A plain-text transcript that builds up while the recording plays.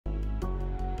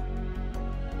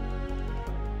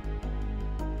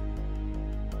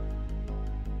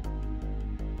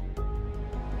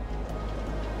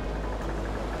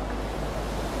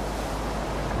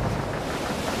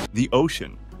The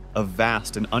ocean, a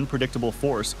vast and unpredictable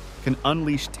force, can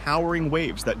unleash towering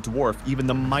waves that dwarf even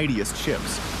the mightiest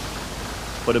ships.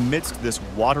 But amidst this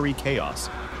watery chaos,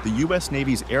 the U.S.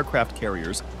 Navy's aircraft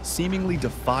carriers seemingly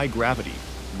defy gravity,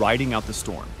 riding out the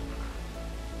storm.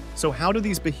 So how do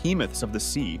these behemoths of the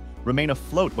sea remain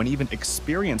afloat when even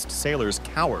experienced sailors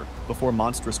cower before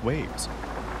monstrous waves?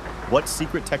 What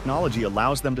secret technology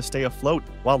allows them to stay afloat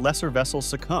while lesser vessels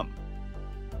succumb?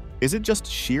 Is it just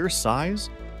sheer size,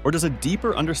 or does a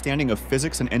deeper understanding of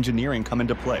physics and engineering come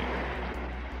into play?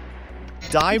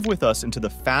 Dive with us into the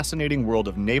fascinating world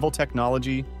of naval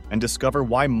technology and discover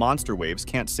why monster waves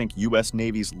can't sink U.S.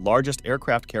 Navy's largest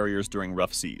aircraft carriers during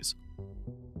rough seas.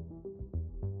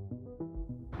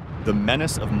 The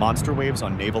menace of monster waves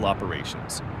on naval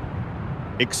operations.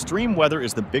 Extreme weather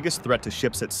is the biggest threat to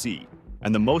ships at sea,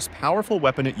 and the most powerful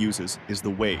weapon it uses is the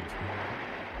wave.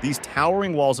 These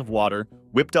towering walls of water,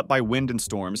 whipped up by wind and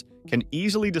storms, can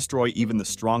easily destroy even the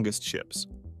strongest ships.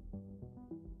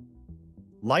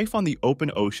 Life on the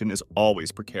open ocean is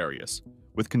always precarious,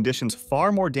 with conditions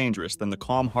far more dangerous than the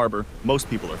calm harbor most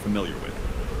people are familiar with.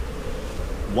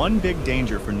 One big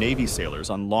danger for Navy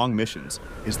sailors on long missions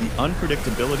is the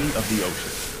unpredictability of the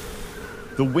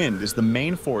ocean. The wind is the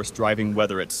main force driving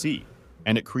weather at sea,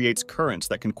 and it creates currents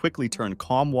that can quickly turn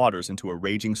calm waters into a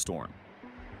raging storm.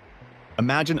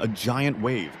 Imagine a giant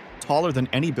wave, taller than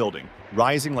any building,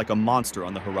 rising like a monster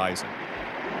on the horizon.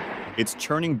 Its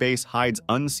churning base hides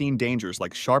unseen dangers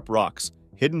like sharp rocks,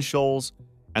 hidden shoals,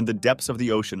 and the depths of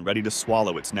the ocean ready to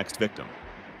swallow its next victim.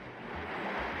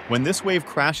 When this wave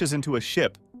crashes into a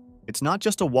ship, it's not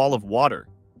just a wall of water,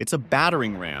 it's a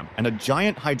battering ram and a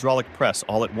giant hydraulic press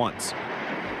all at once.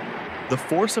 The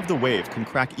force of the wave can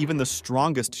crack even the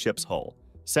strongest ship's hull,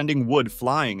 sending wood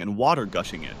flying and water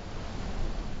gushing in.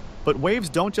 But waves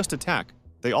don't just attack,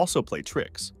 they also play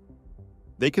tricks.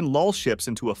 They can lull ships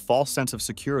into a false sense of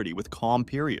security with calm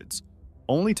periods,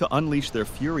 only to unleash their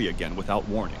fury again without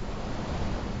warning.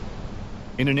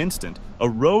 In an instant, a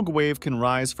rogue wave can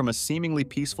rise from a seemingly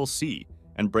peaceful sea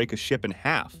and break a ship in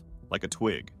half, like a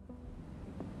twig.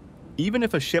 Even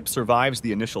if a ship survives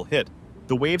the initial hit,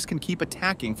 the waves can keep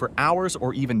attacking for hours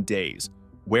or even days,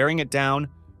 wearing it down,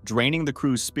 draining the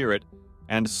crew's spirit,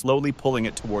 and slowly pulling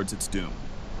it towards its doom.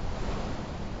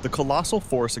 The colossal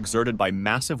force exerted by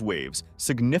massive waves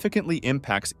significantly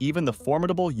impacts even the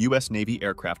formidable U.S. Navy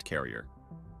aircraft carrier.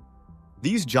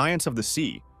 These giants of the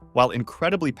sea, while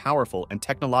incredibly powerful and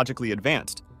technologically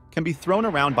advanced, can be thrown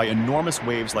around by enormous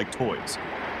waves like toys.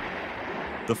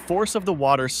 The force of the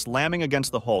water slamming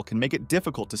against the hull can make it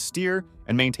difficult to steer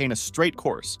and maintain a straight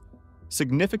course,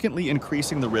 significantly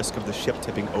increasing the risk of the ship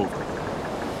tipping over.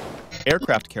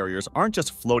 Aircraft carriers aren't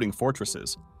just floating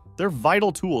fortresses, they're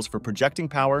vital tools for projecting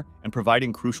power and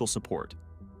providing crucial support.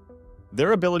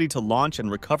 Their ability to launch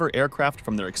and recover aircraft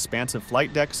from their expansive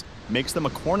flight decks makes them a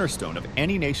cornerstone of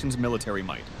any nation's military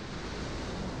might.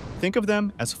 Think of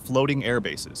them as floating air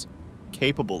bases,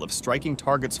 capable of striking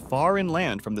targets far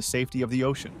inland from the safety of the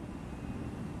ocean.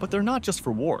 But they're not just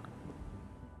for war.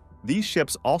 These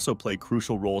ships also play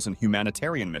crucial roles in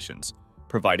humanitarian missions,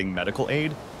 providing medical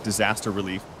aid, disaster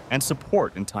relief, and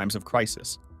support in times of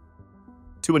crisis.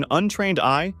 To an untrained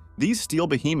eye, these steel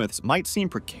behemoths might seem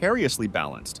precariously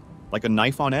balanced, like a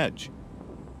knife on edge.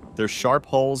 Their sharp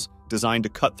hulls, designed to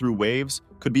cut through waves,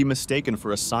 could be mistaken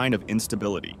for a sign of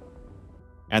instability.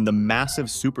 And the massive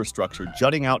superstructure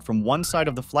jutting out from one side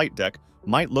of the flight deck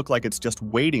might look like it's just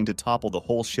waiting to topple the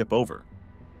whole ship over.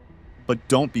 But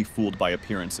don't be fooled by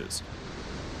appearances.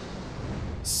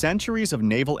 Centuries of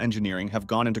naval engineering have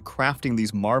gone into crafting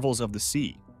these marvels of the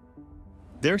sea.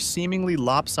 Their seemingly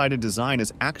lopsided design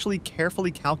is actually carefully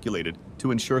calculated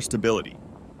to ensure stability,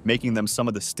 making them some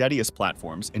of the steadiest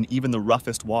platforms in even the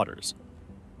roughest waters.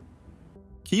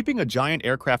 Keeping a giant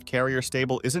aircraft carrier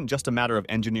stable isn't just a matter of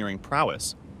engineering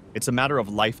prowess, it's a matter of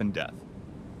life and death.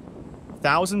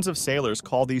 Thousands of sailors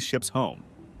call these ships home,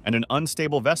 and an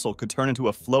unstable vessel could turn into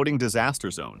a floating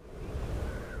disaster zone.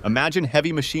 Imagine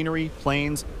heavy machinery,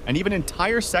 planes, and even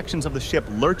entire sections of the ship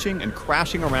lurching and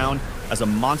crashing around as a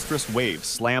monstrous wave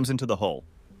slams into the hull.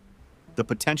 The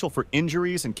potential for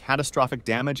injuries and catastrophic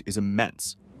damage is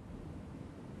immense.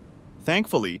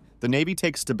 Thankfully, the Navy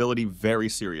takes stability very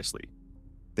seriously.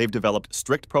 They've developed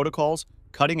strict protocols,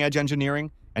 cutting-edge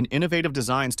engineering, and innovative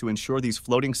designs to ensure these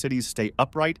floating cities stay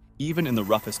upright even in the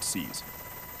roughest seas.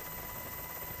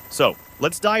 So,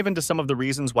 let's dive into some of the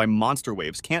reasons why monster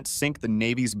waves can't sink the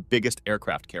Navy's biggest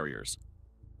aircraft carriers.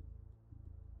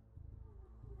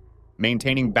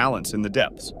 Maintaining balance in the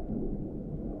depths.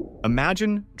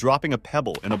 Imagine dropping a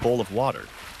pebble in a bowl of water.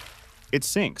 It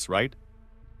sinks, right?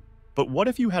 But what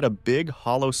if you had a big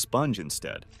hollow sponge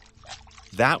instead?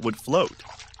 That would float.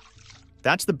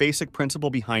 That's the basic principle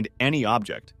behind any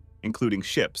object, including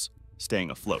ships,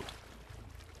 staying afloat.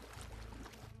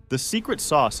 The secret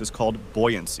sauce is called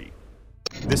buoyancy.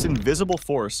 This invisible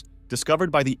force,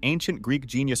 discovered by the ancient Greek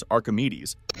genius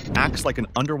Archimedes, acts like an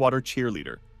underwater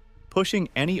cheerleader, pushing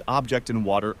any object in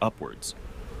water upwards.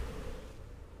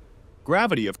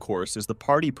 Gravity, of course, is the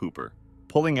party pooper,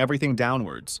 pulling everything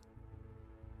downwards.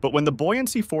 But when the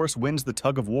buoyancy force wins the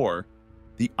tug of war,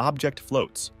 the object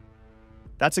floats.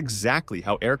 That's exactly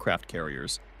how aircraft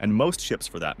carriers, and most ships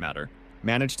for that matter,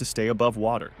 manage to stay above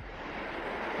water.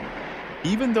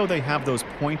 Even though they have those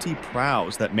pointy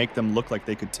prows that make them look like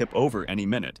they could tip over any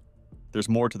minute, there's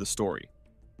more to the story.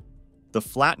 The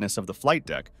flatness of the flight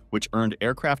deck, which earned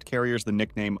aircraft carriers the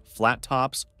nickname flat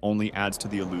tops, only adds to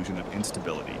the illusion of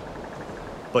instability.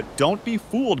 But don't be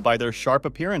fooled by their sharp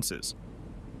appearances.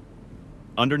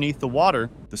 Underneath the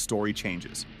water, the story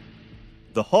changes.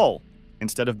 The hull,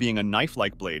 instead of being a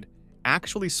knife-like blade,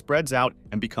 actually spreads out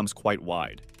and becomes quite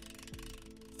wide.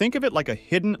 Think of it like a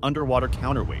hidden underwater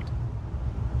counterweight.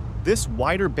 This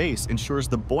wider base ensures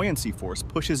the buoyancy force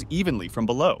pushes evenly from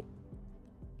below.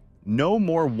 No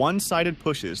more one-sided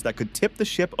pushes that could tip the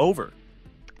ship over.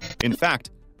 In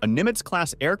fact, a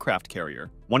Nimitz-class aircraft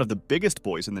carrier, one of the biggest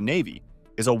boys in the Navy,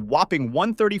 is a whopping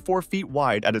 134 feet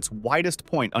wide at its widest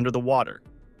point under the water.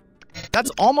 That's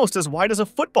almost as wide as a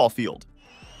football field.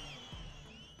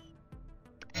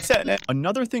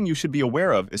 Another thing you should be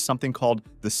aware of is something called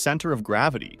the center of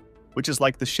gravity, which is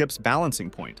like the ship's balancing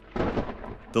point.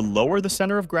 The lower the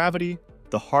center of gravity,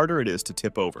 the harder it is to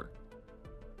tip over.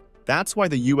 That's why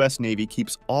the US Navy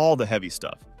keeps all the heavy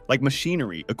stuff, like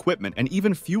machinery, equipment, and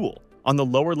even fuel, on the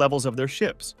lower levels of their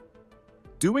ships.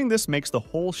 Doing this makes the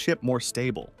whole ship more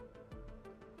stable.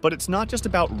 But it's not just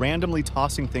about randomly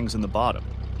tossing things in the bottom.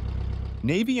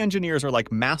 Navy engineers are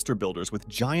like master builders with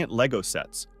giant Lego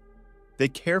sets. They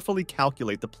carefully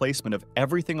calculate the placement of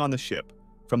everything on the ship,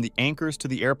 from the anchors to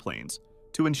the airplanes,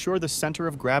 to ensure the center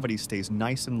of gravity stays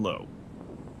nice and low.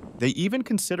 They even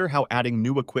consider how adding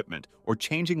new equipment or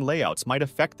changing layouts might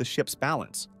affect the ship's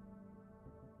balance.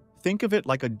 Think of it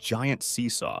like a giant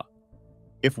seesaw.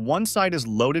 If one side is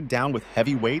loaded down with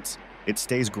heavy weights, it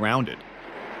stays grounded.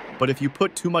 But if you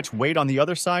put too much weight on the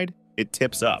other side, it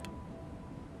tips up.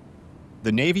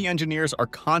 The Navy engineers are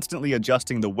constantly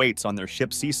adjusting the weights on their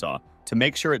ship's seesaw to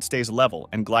make sure it stays level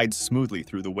and glides smoothly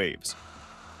through the waves.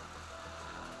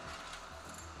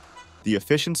 The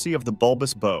efficiency of the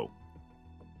bulbous bow.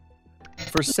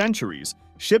 For centuries,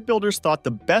 shipbuilders thought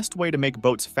the best way to make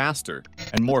boats faster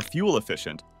and more fuel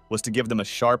efficient was to give them a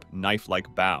sharp,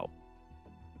 knife-like bow.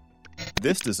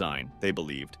 This design, they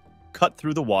believed, cut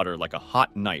through the water like a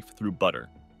hot knife through butter,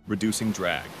 reducing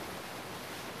drag.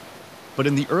 But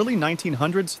in the early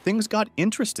 1900s, things got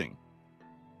interesting.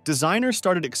 Designers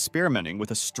started experimenting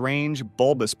with a strange,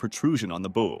 bulbous protrusion on the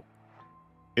bow.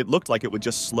 It looked like it would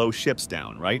just slow ships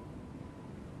down, right?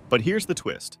 But here's the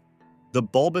twist. The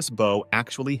bulbous bow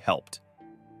actually helped.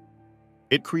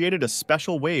 It created a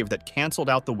special wave that canceled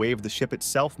out the wave the ship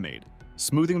itself made,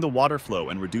 smoothing the water flow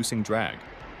and reducing drag.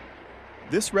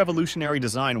 This revolutionary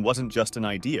design wasn't just an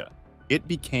idea, it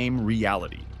became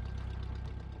reality.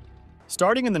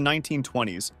 Starting in the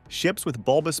 1920s, ships with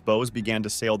bulbous bows began to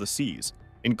sail the seas,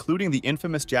 including the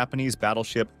infamous Japanese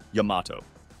battleship Yamato.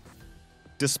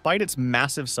 Despite its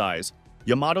massive size,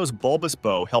 Yamato's bulbous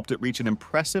bow helped it reach an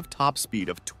impressive top speed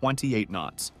of 28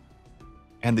 knots.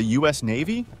 And the US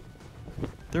Navy?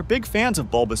 They're big fans of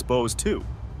bulbous bows too.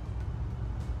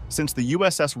 Since the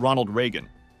USS Ronald Reagan,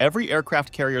 every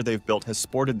aircraft carrier they've built has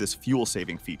sported this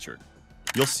fuel-saving feature.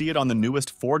 You'll see it on the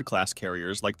newest Ford-class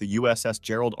carriers like the USS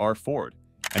Gerald R. Ford,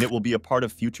 and it will be a part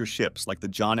of future ships like the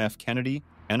John F. Kennedy,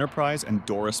 Enterprise, and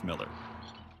Doris Miller.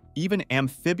 Even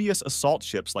amphibious assault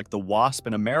ships like the Wasp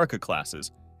and America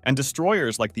classes, and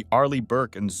destroyers like the Arleigh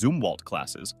Burke and Zumwalt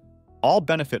classes, all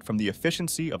benefit from the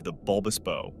efficiency of the bulbous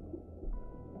bow.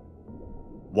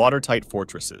 Watertight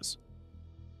fortresses.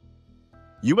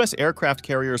 U.S. aircraft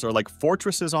carriers are like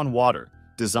fortresses on water,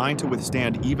 designed to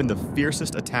withstand even the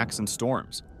fiercest attacks and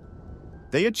storms.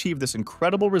 They achieve this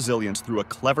incredible resilience through a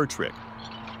clever trick,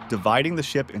 dividing the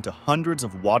ship into hundreds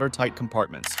of watertight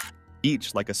compartments,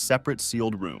 each like a separate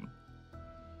sealed room.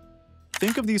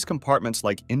 Think of these compartments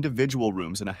like individual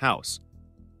rooms in a house,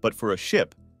 but for a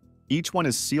ship, each one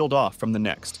is sealed off from the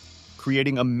next,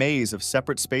 creating a maze of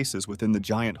separate spaces within the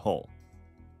giant hull.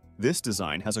 This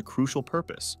design has a crucial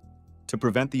purpose: to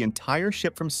prevent the entire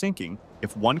ship from sinking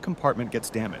if one compartment gets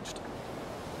damaged.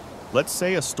 Let's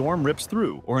say a storm rips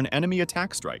through or an enemy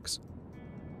attack strikes.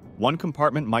 One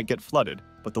compartment might get flooded,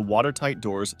 but the watertight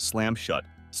doors slam shut,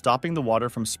 stopping the water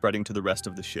from spreading to the rest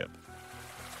of the ship.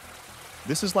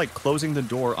 This is like closing the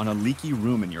door on a leaky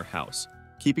room in your house,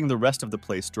 keeping the rest of the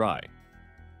place dry.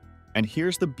 And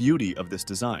here's the beauty of this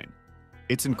design.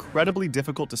 It's incredibly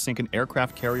difficult to sink an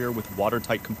aircraft carrier with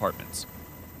watertight compartments.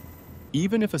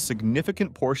 Even if a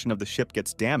significant portion of the ship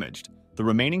gets damaged, the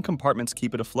remaining compartments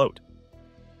keep it afloat.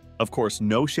 Of course,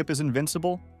 no ship is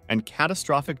invincible, and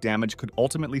catastrophic damage could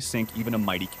ultimately sink even a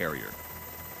mighty carrier.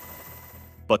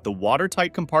 But the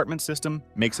watertight compartment system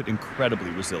makes it incredibly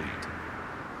resilient.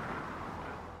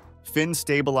 Fin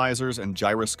stabilizers and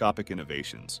gyroscopic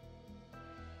innovations.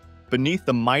 Beneath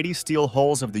the mighty steel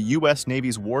hulls of the U.S.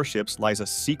 Navy's warships lies a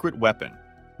secret weapon.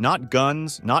 Not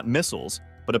guns, not missiles,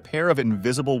 but a pair of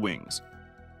invisible wings.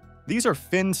 These are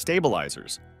fin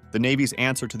stabilizers, the Navy's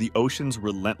answer to the ocean's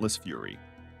relentless fury.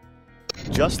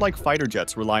 Just like fighter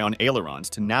jets rely on ailerons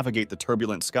to navigate the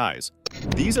turbulent skies,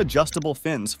 these adjustable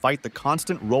fins fight the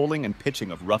constant rolling and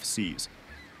pitching of rough seas.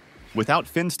 Without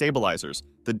fin stabilizers,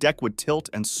 the deck would tilt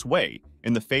and sway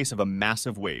in the face of a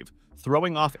massive wave,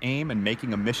 throwing off aim and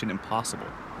making a mission impossible.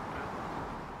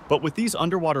 But with these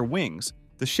underwater wings,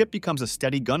 the ship becomes a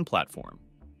steady gun platform.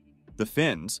 The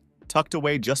fins, tucked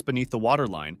away just beneath the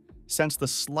waterline, sense the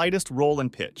slightest roll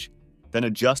and pitch, then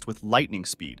adjust with lightning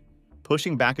speed,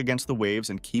 pushing back against the waves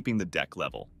and keeping the deck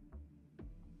level.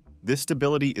 This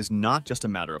stability is not just a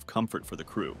matter of comfort for the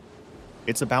crew.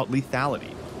 It's about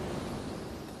lethality.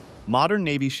 Modern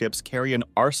Navy ships carry an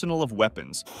arsenal of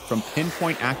weapons, from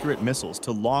pinpoint-accurate missiles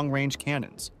to long-range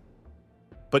cannons.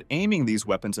 But aiming these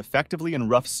weapons effectively in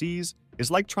rough seas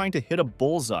is like trying to hit a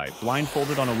bullseye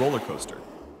blindfolded on a roller coaster.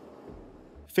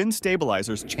 Fin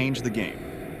stabilizers change the game.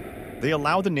 They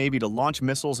allow the Navy to launch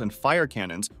missiles and fire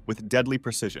cannons with deadly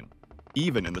precision,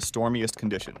 even in the stormiest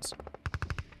conditions.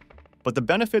 But the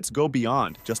benefits go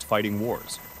beyond just fighting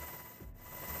wars.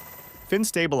 Fin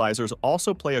stabilizers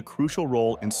also play a crucial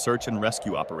role in search and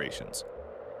rescue operations.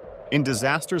 In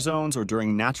disaster zones or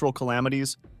during natural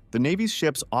calamities, the Navy's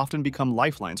ships often become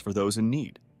lifelines for those in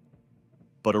need.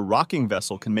 But a rocking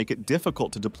vessel can make it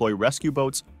difficult to deploy rescue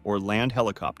boats or land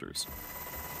helicopters.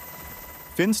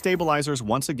 Fin stabilizers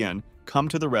once again come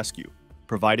to the rescue,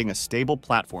 providing a stable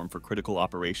platform for critical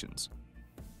operations.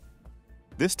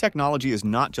 This technology is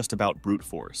not just about brute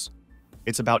force.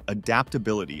 It's about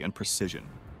adaptability and precision.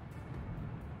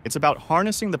 It's about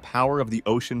harnessing the power of the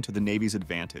ocean to the Navy's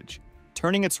advantage,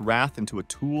 turning its wrath into a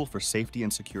tool for safety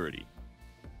and security.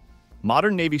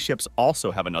 Modern Navy ships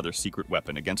also have another secret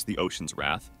weapon against the ocean's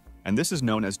wrath, and this is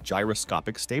known as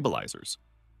gyroscopic stabilizers.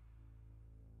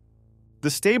 The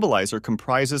stabilizer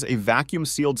comprises a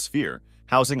vacuum-sealed sphere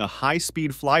housing a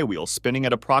high-speed flywheel spinning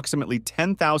at approximately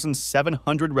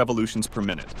 10,700 revolutions per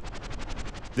minute.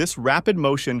 This rapid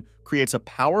motion creates a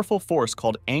powerful force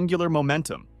called angular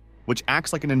momentum, which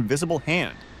acts like an invisible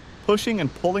hand, pushing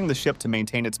and pulling the ship to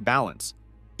maintain its balance,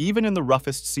 even in the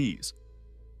roughest seas.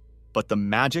 But the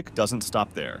magic doesn't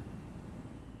stop there.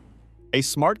 A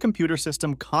smart computer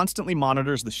system constantly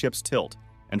monitors the ship's tilt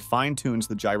and fine-tunes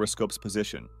the gyroscope's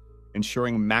position,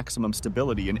 ensuring maximum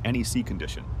stability in any sea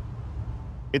condition.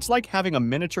 It's like having a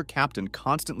miniature captain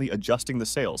constantly adjusting the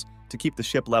sails to keep the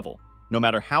ship level, no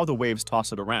matter how the waves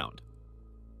toss it around.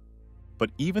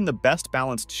 But even the best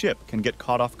balanced ship can get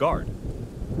caught off guard.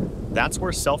 That's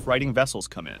where self-righting vessels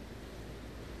come in.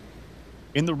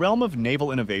 In the realm of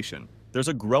naval innovation, there's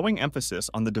a growing emphasis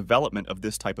on the development of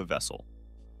this type of vessel.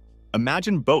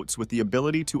 Imagine boats with the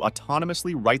ability to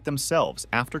autonomously right themselves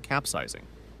after capsizing.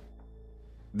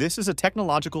 This is a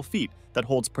technological feat that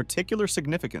holds particular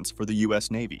significance for the U.S.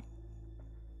 Navy.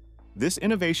 This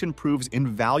innovation proves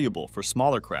invaluable for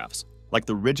smaller crafts, like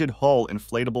the rigid hull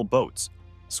inflatable boats,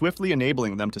 swiftly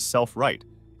enabling them to self-right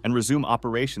and resume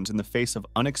operations in the face of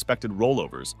unexpected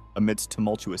rollovers amidst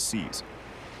tumultuous seas.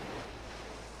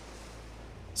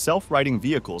 Self-righting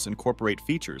vehicles incorporate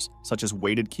features such as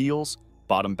weighted keels,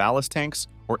 bottom ballast tanks,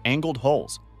 or angled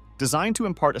hulls, designed to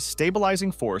impart a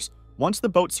stabilizing force once the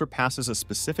boat surpasses a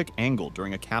specific angle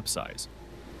during a capsize.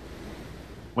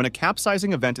 When a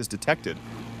capsizing event is detected,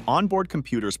 onboard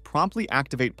computers promptly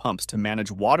activate pumps to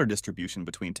manage water distribution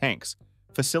between tanks,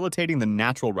 facilitating the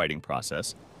natural righting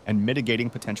process and mitigating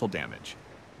potential damage.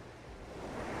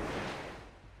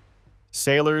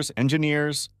 Sailors,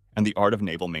 engineers, and the art of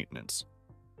naval maintenance.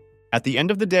 At the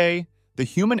end of the day, the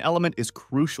human element is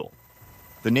crucial.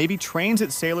 The Navy trains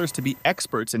its sailors to be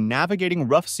experts in navigating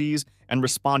rough seas and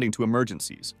responding to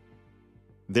emergencies.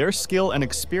 Their skill and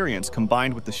experience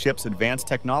combined with the ship's advanced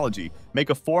technology make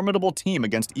a formidable team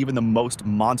against even the most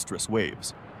monstrous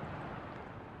waves.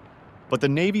 But the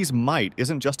Navy's might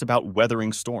isn't just about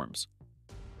weathering storms.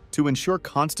 To ensure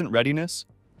constant readiness,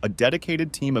 a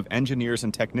dedicated team of engineers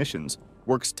and technicians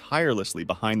works tirelessly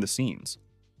behind the scenes.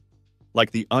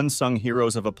 Like the unsung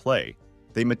heroes of a play,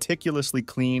 they meticulously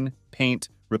clean, paint,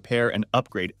 repair, and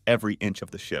upgrade every inch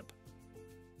of the ship.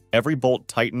 Every bolt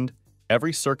tightened,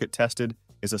 every circuit tested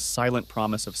is a silent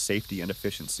promise of safety and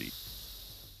efficiency.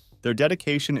 Their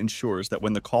dedication ensures that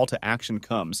when the call to action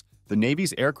comes, the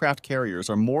Navy's aircraft carriers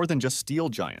are more than just steel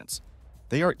giants.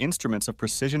 They are instruments of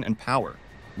precision and power,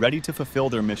 ready to fulfill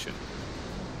their mission.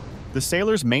 The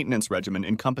sailor's maintenance regimen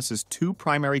encompasses two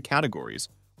primary categories,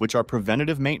 which are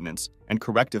preventative maintenance and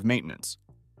corrective maintenance.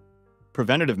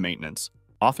 Preventative maintenance,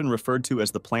 often referred to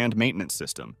as the planned maintenance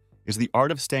system, is the art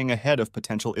of staying ahead of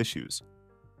potential issues.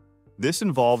 This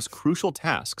involves crucial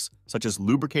tasks such as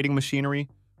lubricating machinery,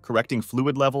 correcting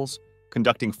fluid levels,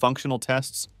 conducting functional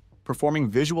tests, performing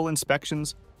visual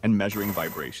inspections, and measuring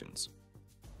vibrations.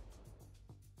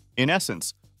 In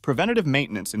essence, preventative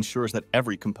maintenance ensures that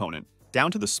every component, down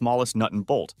to the smallest nut and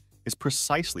bolt, is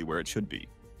precisely where it should be.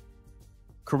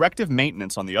 Corrective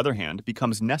maintenance, on the other hand,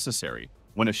 becomes necessary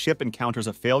when a ship encounters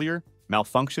a failure,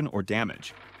 malfunction, or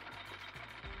damage.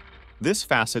 This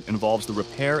facet involves the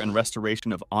repair and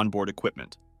restoration of onboard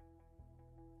equipment.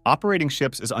 Operating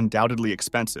ships is undoubtedly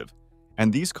expensive,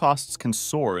 and these costs can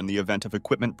soar in the event of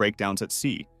equipment breakdowns at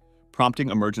sea, prompting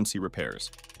emergency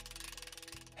repairs.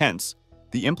 Hence,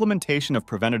 the implementation of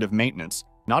preventative maintenance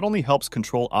not only helps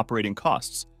control operating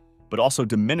costs, but also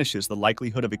diminishes the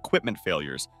likelihood of equipment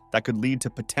failures that could lead to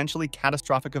potentially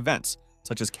catastrophic events,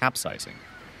 such as capsizing.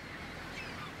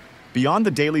 Beyond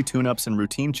the daily tune-ups and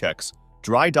routine checks,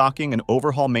 dry docking and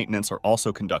overhaul maintenance are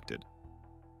also conducted.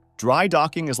 Dry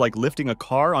docking is like lifting a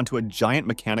car onto a giant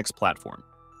mechanics platform.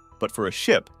 But for a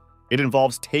ship, it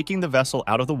involves taking the vessel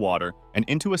out of the water and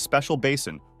into a special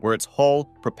basin where its hull,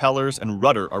 propellers, and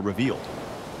rudder are revealed.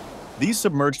 These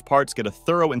submerged parts get a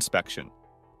thorough inspection.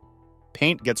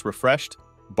 Paint gets refreshed,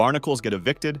 barnacles get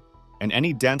evicted, and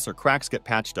any dents or cracks get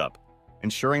patched up,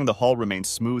 ensuring the hull remains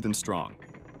smooth and strong.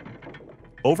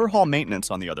 Overhaul maintenance,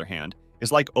 on the other hand,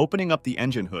 is like opening up the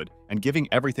engine hood and giving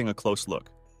everything a close look.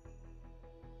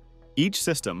 Each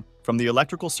system, from the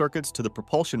electrical circuits to the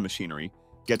propulsion machinery,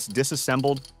 gets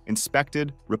disassembled,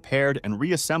 inspected, repaired, and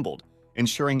reassembled,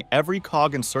 ensuring every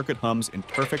cog and circuit hums in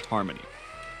perfect harmony.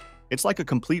 It's like a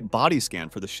complete body scan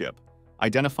for the ship,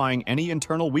 identifying any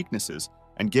internal weaknesses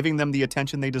and giving them the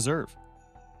attention they deserve.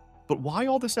 But why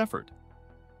all this effort?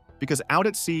 Because out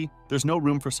at sea, there's no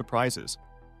room for surprises.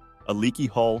 A leaky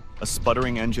hull, a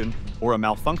sputtering engine, or a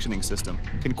malfunctioning system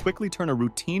can quickly turn a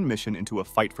routine mission into a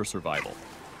fight for survival.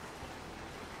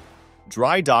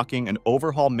 Dry docking and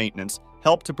overhaul maintenance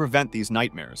help to prevent these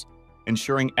nightmares,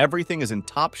 ensuring everything is in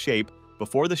top shape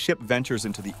before the ship ventures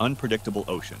into the unpredictable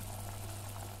ocean.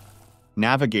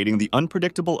 Navigating the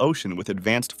unpredictable ocean with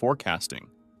advanced forecasting.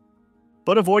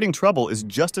 But avoiding trouble is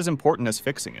just as important as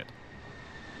fixing it.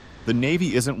 The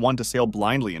Navy isn't one to sail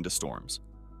blindly into storms.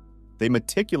 They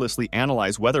meticulously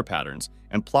analyze weather patterns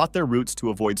and plot their routes to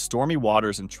avoid stormy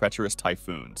waters and treacherous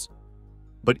typhoons.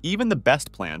 But even the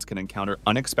best plans can encounter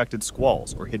unexpected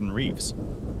squalls or hidden reefs.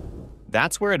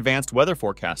 That's where advanced weather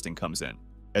forecasting comes in.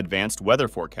 Advanced weather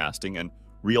forecasting and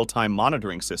real-time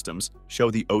monitoring systems show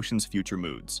the ocean's future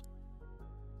moods.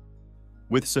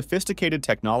 With sophisticated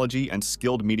technology and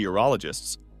skilled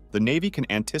meteorologists, the Navy can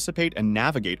anticipate and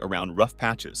navigate around rough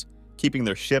patches, keeping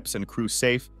their ships and crew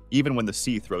safe even when the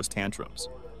sea throws tantrums.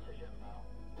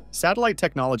 Satellite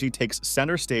technology takes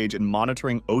center stage in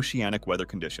monitoring oceanic weather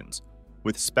conditions,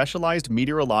 with specialized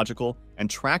meteorological and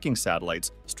tracking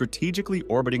satellites strategically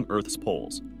orbiting Earth's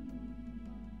poles.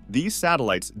 These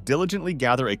satellites diligently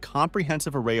gather a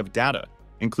comprehensive array of data,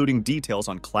 including details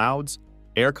on clouds,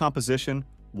 air composition,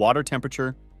 water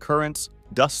temperature, currents,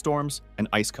 dust storms, and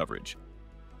ice coverage.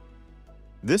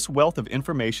 This wealth of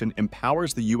information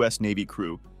empowers the U.S. Navy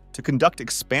crew to conduct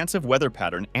expansive weather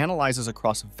pattern analyses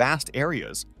across vast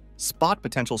areas, spot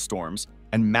potential storms,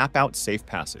 and map out safe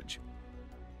passage.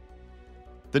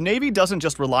 The Navy doesn't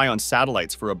just rely on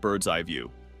satellites for a bird's-eye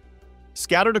view.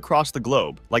 Scattered across the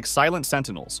globe, like silent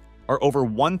sentinels, are over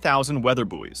 1,000 weather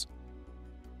buoys.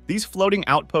 These floating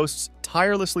outposts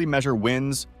tirelessly measure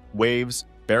winds, waves,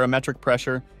 barometric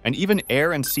pressure, and even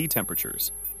air and sea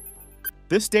temperatures.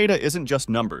 This data isn't just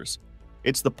numbers,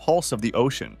 it's the pulse of the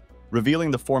ocean,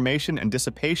 revealing the formation and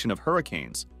dissipation of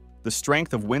hurricanes, the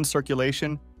strength of wind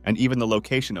circulation, and even the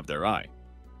location of their eye.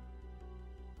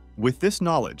 With this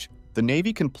knowledge, the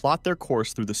Navy can plot their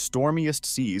course through the stormiest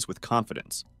seas with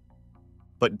confidence.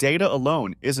 But data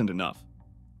alone isn't enough.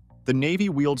 The Navy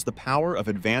wields the power of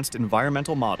advanced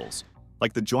environmental models,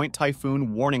 like the Joint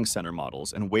Typhoon Warning Center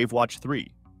models and WaveWatch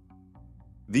 3.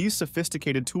 These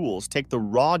sophisticated tools take the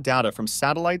raw data from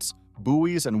satellites,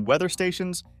 buoys, and weather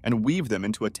stations and weave them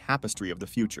into a tapestry of the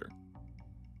future.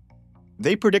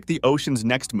 They predict the ocean's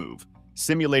next move,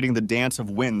 simulating the dance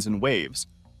of winds and waves,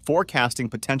 forecasting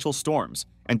potential storms,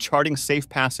 and charting safe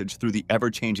passage through the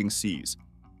ever-changing seas.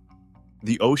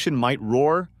 The ocean might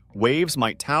roar, waves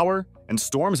might tower, and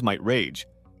storms might rage,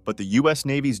 but the U.S.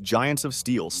 Navy's giants of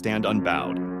steel stand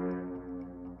unbowed.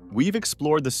 We've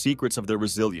explored the secrets of their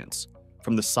resilience,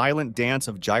 from the silent dance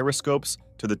of gyroscopes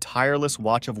to the tireless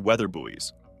watch of weather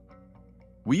buoys.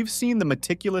 We've seen the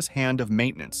meticulous hand of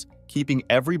maintenance, keeping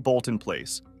every bolt in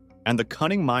place, and the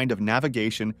cunning mind of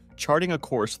navigation charting a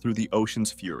course through the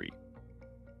ocean's fury.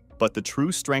 But the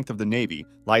true strength of the Navy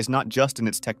lies not just in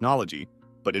its technology,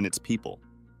 but in its people.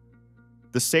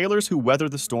 The sailors who weather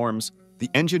the storms, the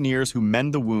engineers who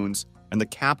mend the wounds, and the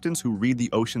captains who read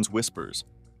the ocean's whispers.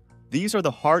 These are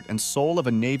the heart and soul of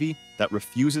a Navy that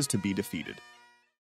refuses to be defeated.